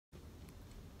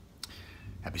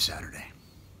Happy Saturday.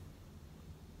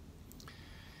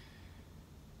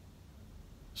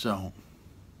 So,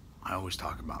 I always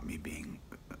talk about me being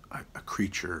a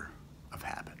creature of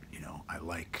habit. You know, I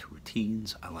like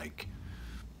routines. I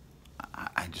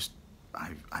just,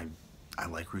 I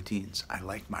like routines. I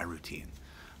like my routine.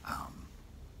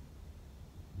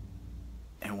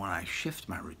 And when I shift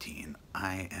my routine,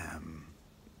 I am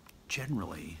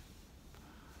generally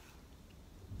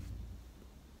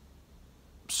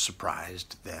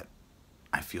surprised that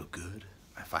I feel good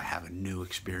if I have a new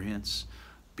experience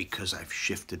because I've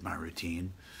shifted my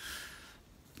routine,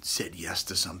 said yes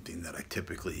to something that I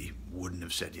typically wouldn't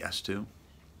have said yes to.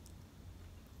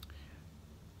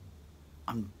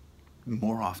 I'm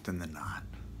more often than not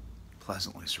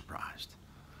pleasantly surprised.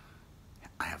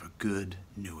 I have a good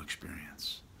new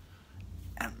experience.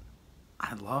 And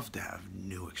I love to have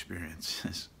new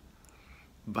experiences,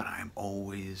 but I'm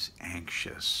always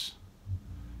anxious.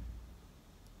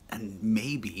 And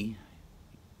maybe,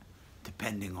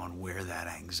 depending on where that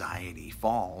anxiety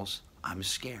falls, I'm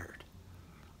scared.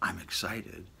 I'm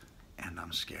excited and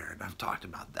I'm scared. I've talked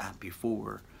about that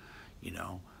before. You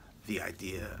know, the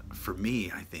idea, for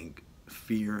me, I think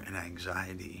fear and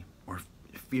anxiety, or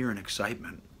fear and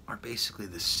excitement, are basically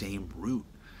the same root.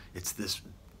 It's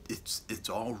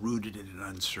all rooted in an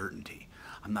uncertainty.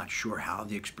 I'm not sure how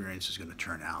the experience is going to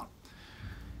turn out.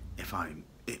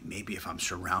 Maybe if I'm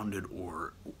surrounded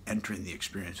or entering the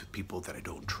experience with people that I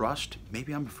don't trust,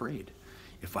 maybe I'm afraid.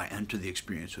 If I enter the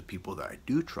experience with people that I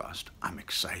do trust, I'm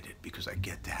excited because I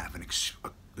get to have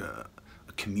a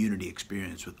community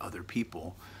experience with other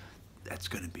people that's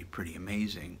going to be pretty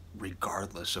amazing,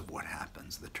 regardless of what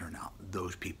happens, the turnout.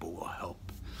 Those people will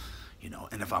help, you know.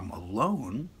 And if I'm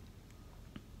alone,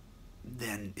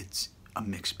 then it's a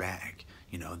mixed bag,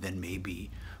 you know. Then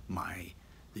maybe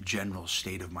the general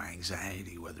state of my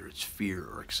anxiety, whether it's fear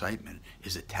or excitement,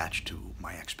 is attached to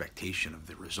my expectation of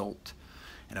the result.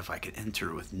 And if I can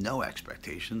enter with no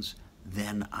expectations,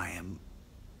 then I am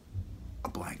a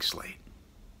blank slate.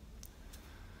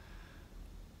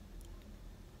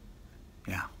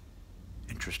 Yeah,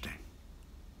 interesting.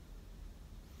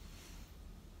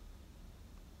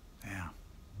 Yeah,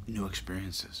 new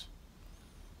experiences.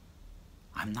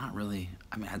 I'm not really,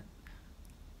 I'm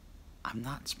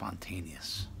not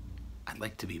spontaneous. I'd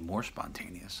like to be more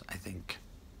spontaneous. I think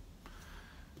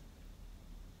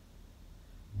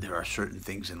there are certain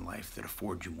things in life that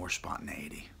afford you more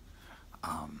spontaneity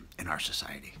in our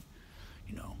society.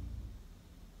 You know,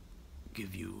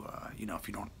 give you, you know, if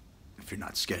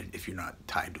you're not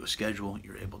tied to a schedule,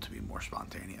 you're able to be more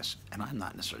spontaneous. And I'm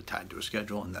not necessarily tied to a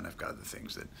schedule, and then I've got other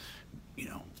things that, you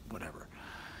know, whatever.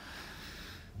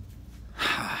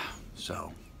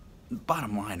 So,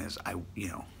 bottom line is, you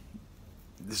know,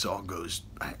 this all goes.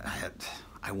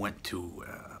 I went to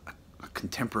a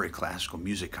contemporary classical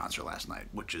music concert last night,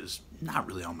 which is not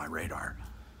really on my radar.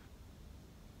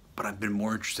 But I've been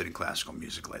more interested in classical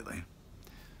music lately,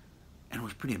 and it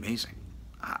was pretty amazing.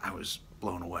 I was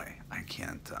blown away. I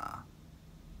can't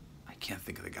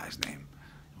think of the guy's name.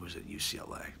 It was at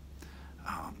UCLA,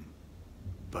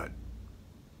 but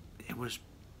it was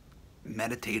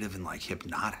meditative and like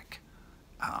hypnotic.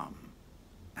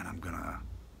 And I'm gonna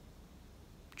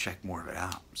check more of it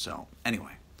out. So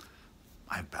anyway,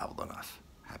 I've babbled enough.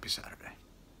 Happy Saturday.